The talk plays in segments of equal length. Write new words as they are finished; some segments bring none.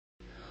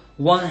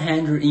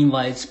100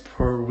 invites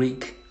per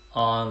week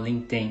on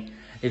LinkedIn.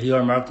 If you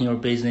are marketing your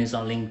business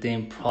on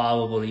LinkedIn,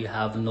 probably you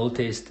have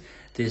noticed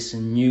this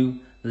new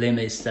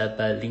limit set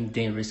by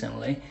LinkedIn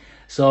recently.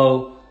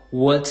 So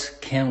what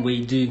can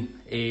we do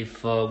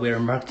if we are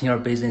marketing our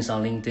business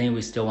on LinkedIn,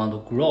 we still want to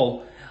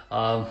grow?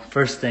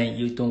 First thing,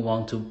 you don't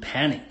want to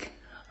panic.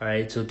 All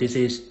right, so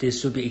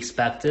this should be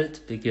expected,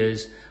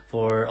 because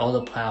for all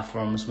the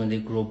platforms, when they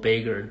grow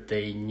bigger,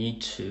 they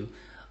need to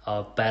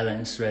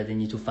balance, right? They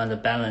need to find a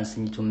balance,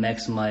 they need to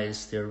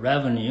maximize their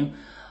revenue.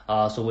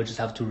 So we just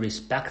have to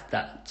respect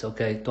that,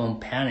 okay? Don't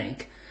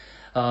panic.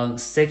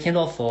 Second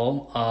of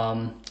all,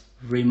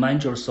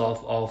 remind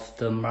yourself of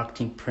the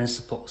marketing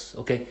principles,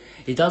 okay?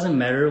 It doesn't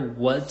matter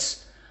what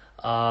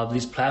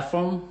this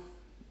platform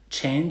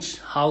change,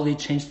 how they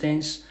change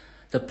things,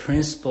 the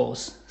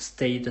principles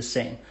stay the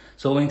same.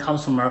 So when it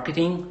comes to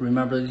marketing,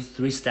 remember the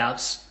 3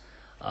 steps: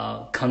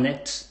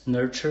 connect,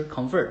 nurture,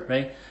 convert,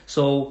 right?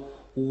 So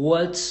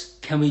what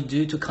can we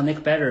do to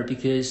connect better?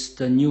 Because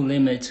the new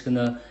limit is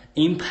gonna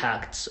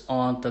impact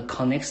on the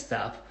connect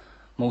step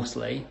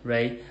mostly,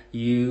 right?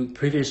 You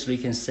previously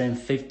can send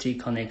 50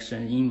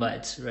 connection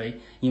invites, right?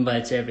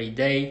 Invites every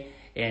day,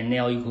 and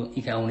now you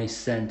can only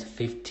send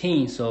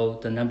 15. So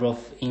the number of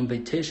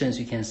invitations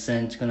you can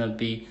send is gonna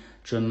be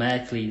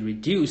dramatically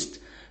reduced.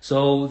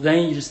 So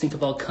then you just think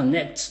about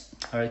connect.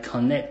 All right,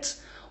 connect.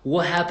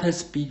 What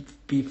happens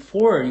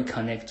before you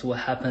connect? What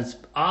happens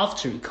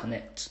after you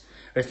connect?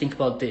 Right, think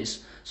about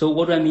this. So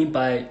what do I mean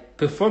by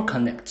before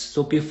connect?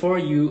 So before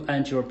you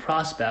and your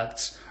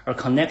prospects are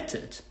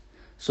connected,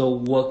 so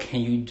what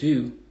can you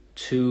do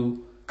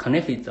to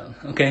connect with them?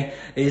 Okay,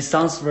 it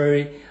sounds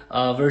very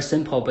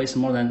simple, but it's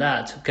more than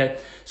that. Okay,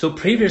 so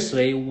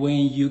previously,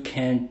 when you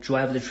can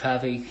drive the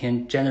traffic, you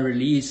can generate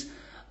leads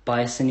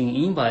by sending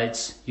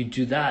invites. You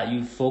do that.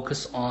 You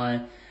focus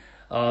on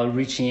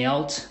reaching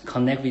out,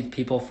 connect with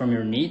people from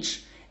your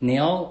niche.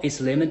 Now it's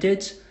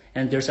limited,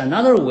 and there's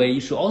another way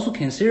you should also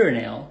consider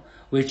now,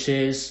 which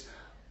is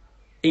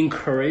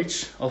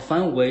encourage or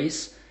find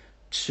ways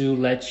to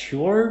let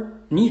your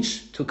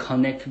niche to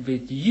connect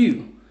with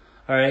you.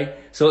 All right.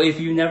 So if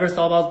you never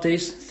thought about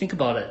this, think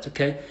about it.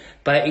 Okay.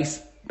 By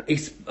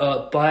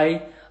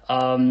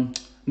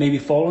maybe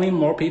following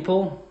more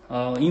people,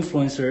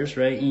 influencers,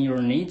 right, in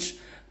your niche,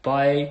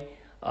 by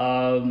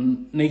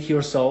make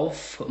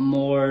yourself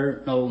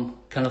more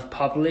kind of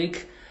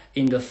public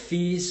in the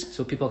feeds,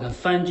 so people can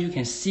find you,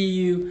 can see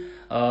you,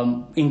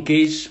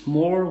 engage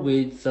more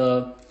with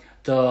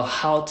the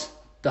hot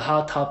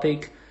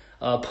topic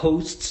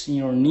posts in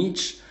your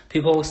niche.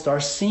 People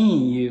start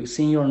seeing you,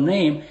 seeing your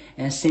name,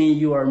 and seeing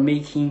you are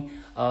making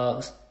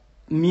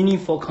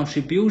meaningful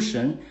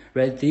contribution,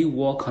 right? They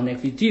will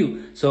connect with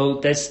you. So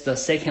that's the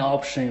second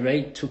option,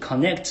 right? To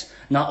connect,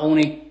 not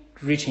only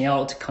reaching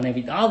out, connect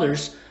with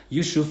others,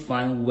 you should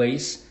find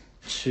ways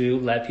to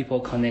let people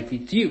connect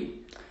with you.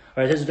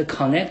 All right, that's the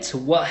connect.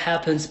 What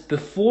happens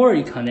before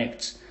you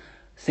connect?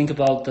 Think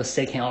about the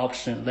second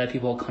option, let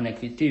people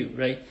connect with you,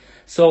 right?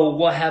 So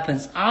what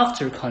happens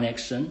after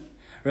connection?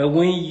 Right,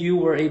 when you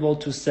were able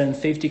to send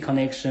 50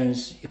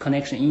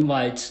 connection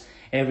invites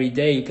every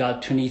day, you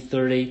got 20,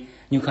 30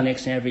 new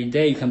connections every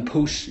day, you can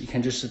push, you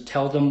can just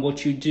tell them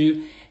what you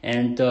do,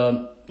 and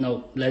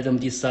let them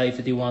decide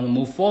if they want to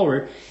move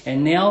forward.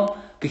 And now,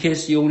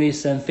 because you only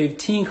send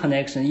 15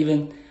 connections,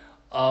 even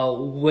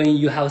when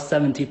you have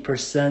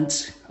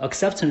 70%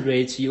 acceptance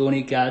rates, you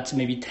only got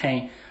maybe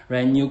 10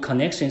 new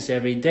connections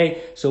every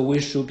day. So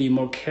we should be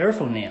more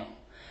careful now.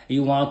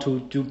 You want to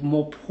do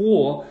more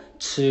pull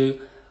to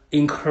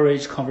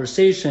encourage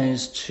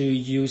conversations, to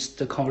use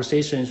the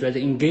conversations, right,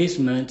 the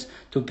engagement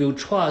to build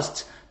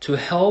trust, to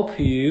help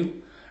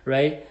you,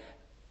 right,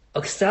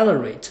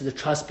 accelerate the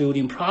trust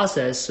building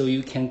process, so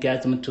you can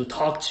get them to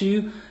talk to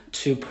you,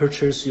 to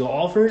purchase your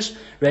offers,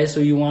 right?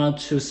 So you want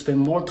to spend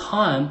more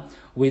time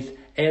with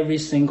every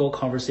single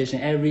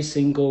conversation, every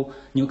single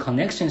new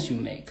connections you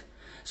make.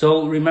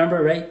 So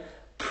remember, right,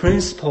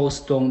 principles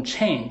don't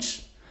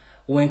change.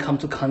 When it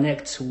comes to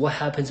connect, what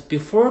happens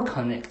before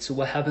connect,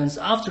 what happens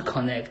after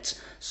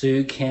connect, so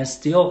you can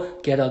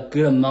still get a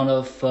good amount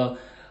of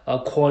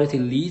quality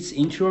leads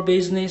into your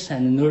business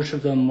and nurture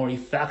them more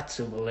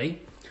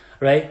effectively,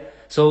 right?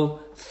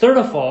 So third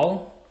of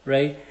all,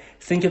 right,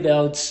 think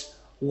about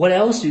what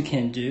else you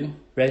can do,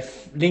 right?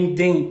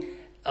 LinkedIn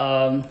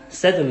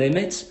set the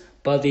limits,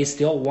 but they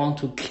still want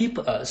to keep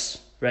us,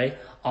 right,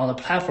 on the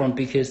platform,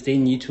 because they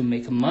need to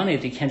make money.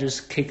 They can't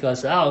just kick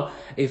us out.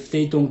 If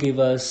they don't give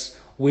us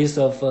ways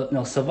of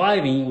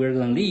surviving, we're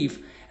gonna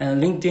leave.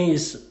 And LinkedIn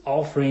is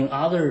offering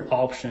other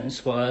options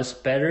for us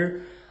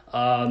better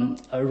run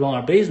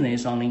our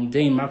business on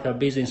LinkedIn, market our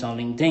business on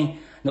LinkedIn.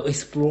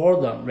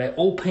 Explore them, right?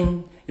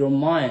 Open your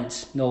mind.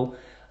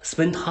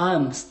 Spend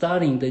time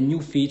studying the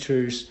new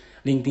features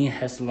LinkedIn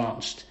has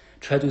launched.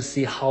 Try to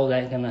see how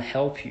that's gonna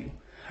help you.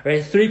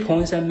 Right? 3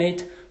 points I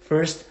made.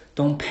 First,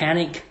 don't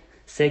panic.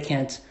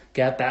 Second,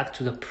 get back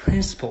to the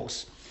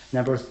principles.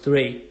 Number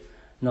 3,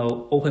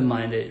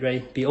 open-minded,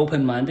 right? Be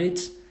open-minded,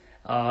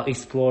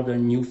 explore the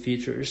new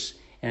features,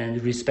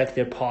 and respect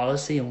their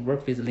policy and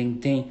work with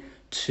LinkedIn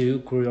to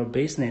grow your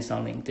business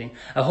on LinkedIn.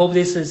 I hope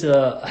this is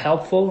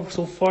helpful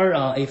so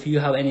far. If you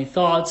have any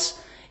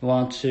thoughts, you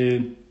want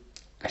to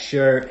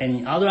share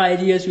any other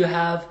ideas you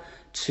have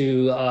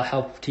to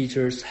help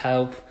teachers,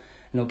 help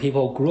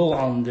people grow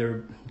on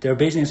their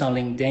business on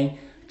LinkedIn,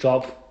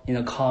 drop in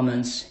the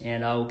comments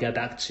and I'll get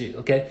back to you.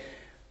 Okay,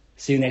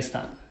 see you next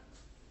time.